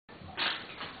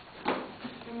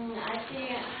I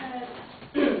think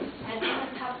her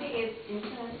topic is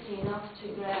interesting enough to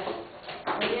grab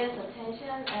audience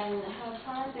attention, and her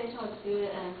pronunciation was good,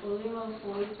 and volume of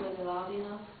voice was loud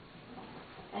enough.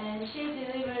 And she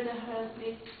delivered her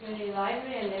speech very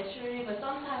lively and naturally, but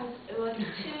sometimes it was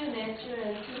too natural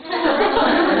and too so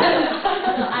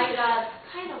I got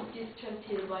kind of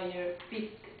distracted by your big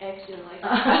action like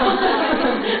that.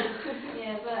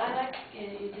 Yeah, but I like you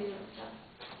did a good job.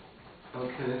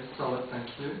 Okay, solid, thank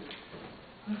you.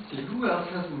 Let's see, who else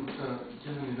hasn't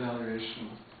given evaluation?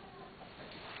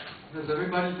 Has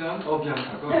everybody done? Oh,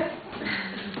 Bianca, go ahead.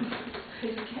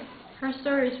 Her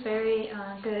story is very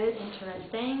good,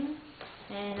 interesting,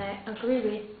 and I agree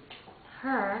with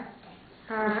her.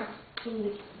 Her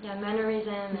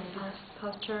mannerism and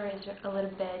posture is a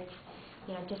little bit,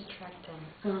 distracting,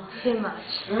 too much.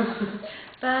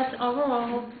 But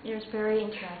overall, it was very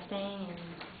interesting and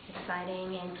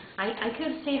exciting, and I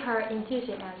could see her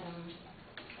enthusiasm,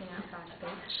 about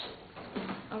speech.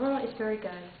 Overall, it's very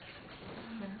good.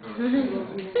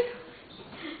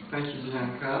 Thank you,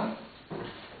 Bianca.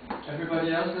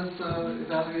 Everybody else has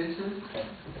evaluated?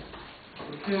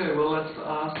 Okay, well, let's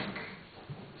ask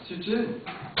Syung.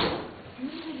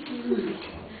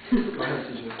 Go ahead,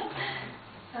 Syung.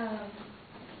 I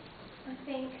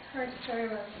think her story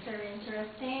was very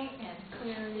interesting and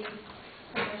clearly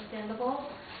understandable,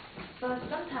 but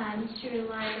sometimes she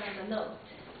relied on the note,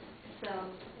 so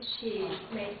she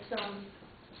made some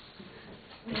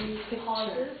many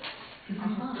pauses.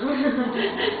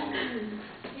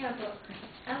 Yeah, but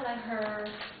I like her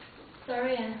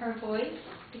story and her voice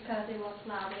because it was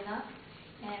loud enough,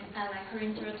 and I like her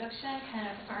introduction, kind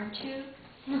of R2.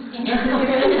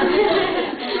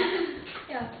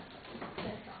 Yeah,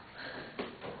 that's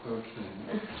all. Okay.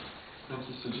 Thank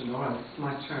you, Syung. All right, it's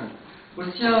my turn.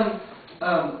 Well, Syung,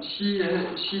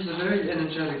 she's a very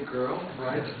energetic girl,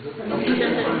 right?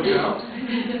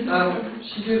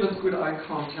 She gave us good eye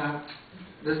contact.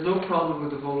 There's no problem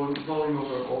with the volume of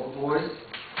her voice,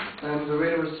 and the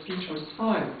rate of her speech was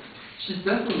fine. She's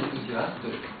definitely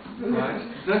enthusiastic, right?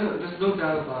 There's no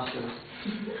doubt about this.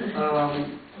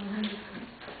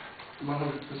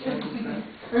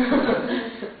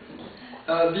 100%.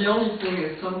 The only thing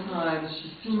is sometimes she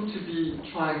seemed to be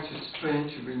trying to strain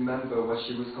to remember what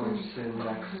she was going to say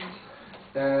next.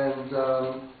 And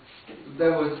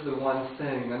that was the one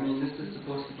thing. I mean, this is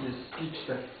supposed to be a speech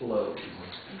that flows.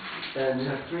 And you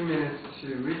have 3 minutes to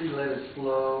really let it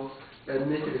flow and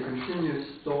make it a continuous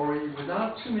story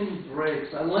without too many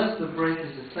breaks, unless the break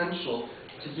is essential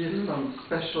to give some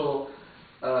special,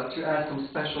 to add some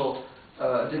special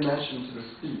dimension to the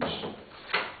speech.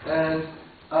 And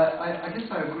I guess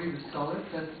I agree with Solid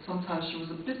that sometimes she was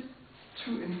a bit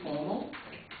too informal.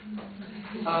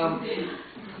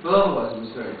 But otherwise it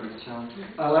was very good, Syung.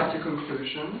 I like your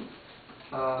conclusion.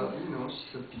 She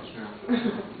said be careful.